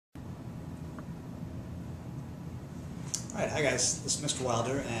Alright, hi guys, this is Mr.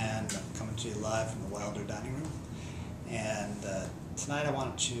 Wilder and I'm coming to you live from the Wilder dining room. And tonight I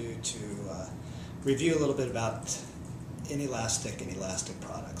wanted you to review a little bit about inelastic and elastic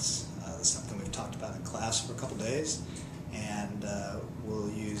products. This is something we've talked about in class for a couple days, and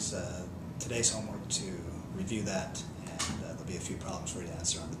we'll use today's homework to review that, and there'll be a few problems for you to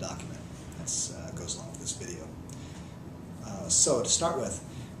answer on the document that goes along with this video. So to start with,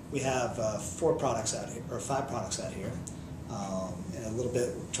 we have 4 products out here, or 5 products out here. In a little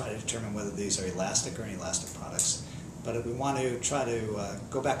bit, we'll try to determine whether these are elastic or inelastic products. But we want to try to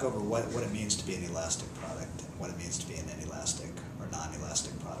go back over what it means to be an elastic product and what it means to be an inelastic or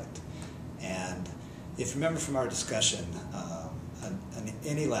non-elastic product. And if you remember from our discussion, an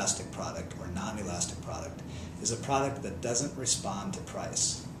inelastic product or non-elastic product is a product that doesn't respond to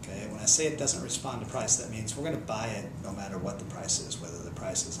price. Okay? When I say it doesn't respond to price, that means we're going to buy it no matter what the price is, whether the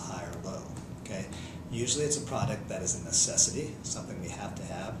price is high or low. Okay? Usually it's a product that is a necessity, something we have to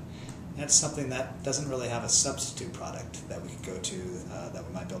have, and it's something that doesn't really have a substitute product that we could go to that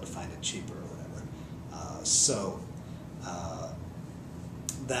we might be able to find it cheaper or whatever.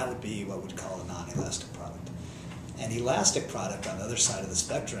 That would be what we'd call a non-elastic product. An elastic product on the other side of the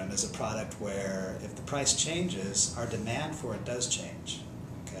spectrum is a product where if the price changes, our demand for it does change.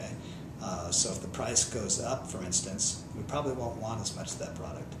 Okay? So if the price goes up, for instance, we probably won't want as much of that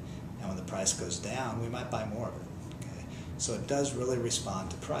product. And when the price goes down, we might buy more of it. Okay? So it does really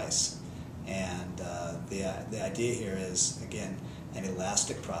respond to price. And the idea here is, again, an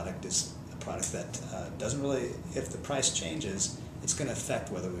elastic product is a product that doesn't really, if the price changes, it's going to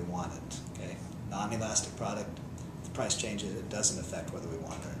affect whether we want it. Okay? Non-elastic product, if the price changes, it doesn't affect whether we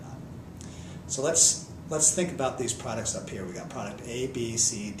want it or not. So let's think about these products up here. We got product A, B,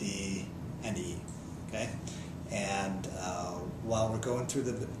 C, D, and E. Okay? And while we're going through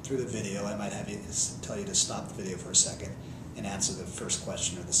the video, I might have you tell you to stop the video for a second and answer the first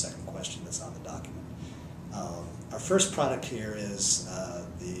question or the second question that's on the document. Our first product here is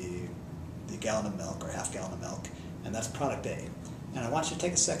the gallon of milk or half gallon of milk, and that's product A. And I want you to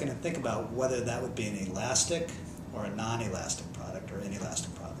take a second and think about whether that would be an elastic or a non-elastic product or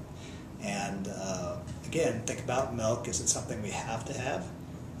inelastic product. And again, think about milk. Is it something we have to have?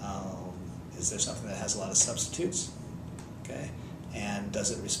 Is there something that has a lot of substitutes? Okay, and does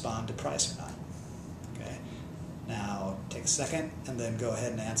it respond to price or not? Okay, now take a second and then go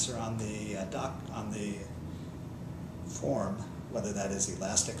ahead and answer on the form whether that is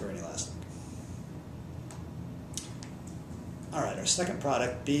elastic or inelastic. All right, our second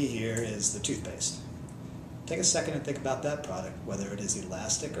product, B here, is the toothpaste. Take a second and think about that product, whether it is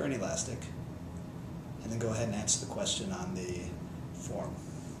elastic or inelastic, and then go ahead and answer the question on the form.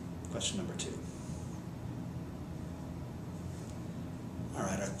 Question number 2. All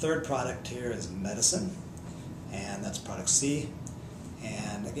right, our third product here is medicine, and that's product C.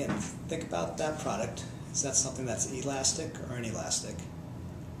 And again, think about that product. Is that something that's elastic or inelastic?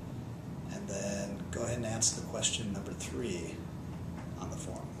 And then go ahead and answer the question number 3 on the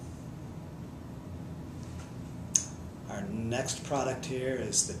form. Our next product here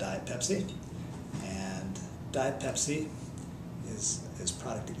is the Diet Pepsi, and Diet Pepsi is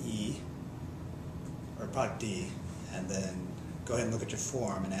product E, or product D, and then go ahead and look at your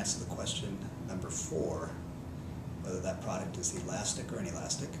form and answer the question number 4, whether that product is elastic or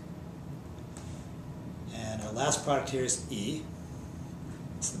inelastic. And our last product here is E,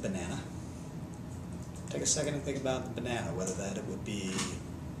 it's the banana. Take a second and think about the banana, whether that it would be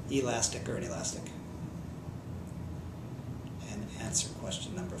elastic or inelastic. And answer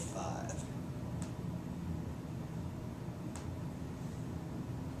question number 5.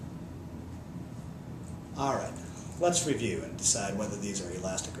 All right, let's review and decide whether these are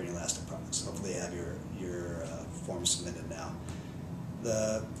elastic or inelastic products. Hopefully you have your form submitted now.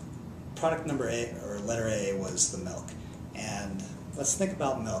 The product number A, or letter A, was the milk. And let's think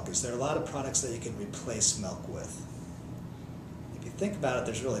about milk. Is there a lot of products that you can replace milk with? If you think about it,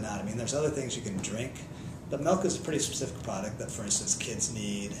 there's really not. I mean, there's other things you can drink, but milk is a pretty specific product that, for instance, kids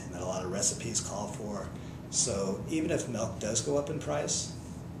need and that a lot of recipes call for. So even if milk does go up in price,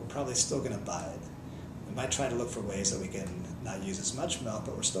 we're probably still going to buy it. We might try to look for ways that we can not use as much milk,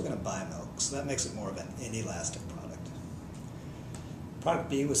 but we're still going to buy milk. So that makes it more of an inelastic product. Product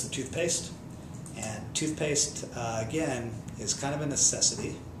B was the toothpaste. And toothpaste, again, is kind of a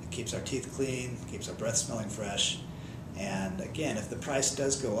necessity. It keeps our teeth clean, keeps our breath smelling fresh. And again, if the price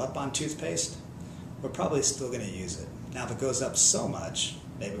does go up on toothpaste, we're probably still going to use it. Now, if it goes up so much,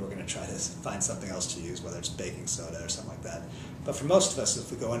 maybe we're going to try to find something else to use, whether it's baking soda or something like that. But for most of us, if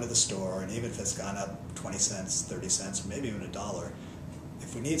we go into the store, and even if it's gone up 20 cents, 30 cents, or maybe even $1, if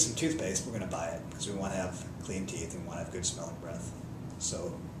If we need some toothpaste, we're going to buy it because we want to have clean teeth and we want to have good smelling breath.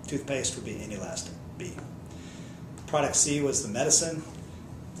 So toothpaste would be inelastic, B. Product C was the medicine.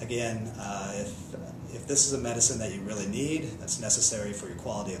 Again, if this is a medicine that you really need, that's necessary for your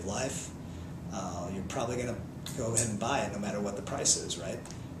quality of life, you're probably going to go ahead and buy it no matter what the price is, right?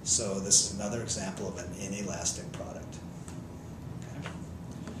 So this is another example of an inelastic product. Okay.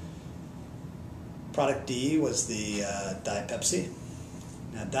 Product D was the Diet Pepsi.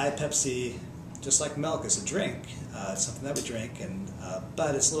 Now Diet Pepsi, just like milk, is a drink. It's something that we drink,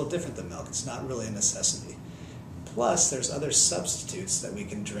 but it's a little different than milk. It's not really a necessity. Plus, there's other substitutes that we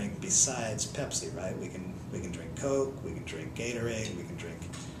can drink besides Pepsi, right? We can drink Coke, we can drink Gatorade, we can drink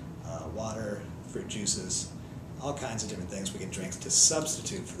water, fruit juices, all kinds of different things we can drink to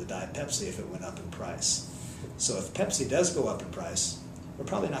substitute for the Diet Pepsi if it went up in price. So if Pepsi does go up in price, we're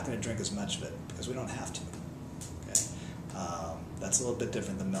probably not going to drink as much of it because we don't have to. Okay, that's a little bit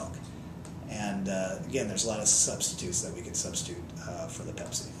different than milk. And again, there's a lot of substitutes that we can substitute for the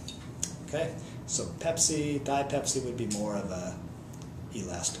Pepsi. Okay, so Pepsi, Diet Pepsi would be more of a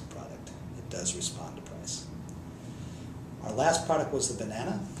elastic product. It does respond to price. Our last product was the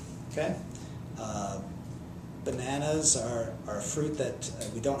banana. Okay, bananas are a fruit that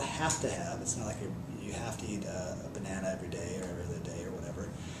we don't have to have. It's not like you have to eat a banana every day or every other day or whatever.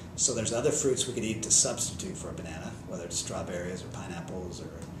 So there's other fruits we could eat to substitute for a banana, whether it's strawberries or pineapples or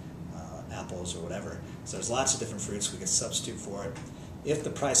apples or whatever. So there's lots of different fruits we could substitute for it. If the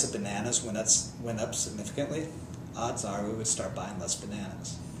price of bananas went up significantly, odds are we would start buying less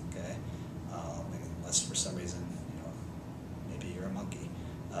bananas. Okay, unless for some reason maybe you're a monkey,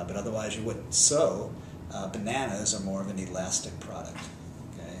 but otherwise you wouldn't. So bananas are more of an elastic product.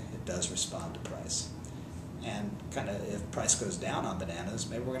 Okay, it does respond to price, and kind of if price goes down on bananas,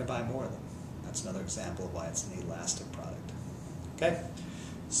 maybe we're going to buy more of them. That's another example of why it's an elastic product. Okay.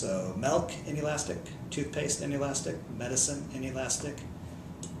 So milk, inelastic, toothpaste, inelastic, medicine, inelastic,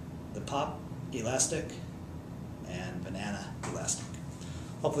 the pop, elastic, and banana, elastic.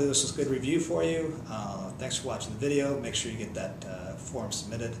 Hopefully this was a good review for you. Thanks for watching the video. Make sure you get that form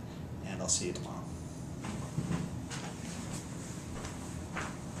submitted, and I'll see you tomorrow.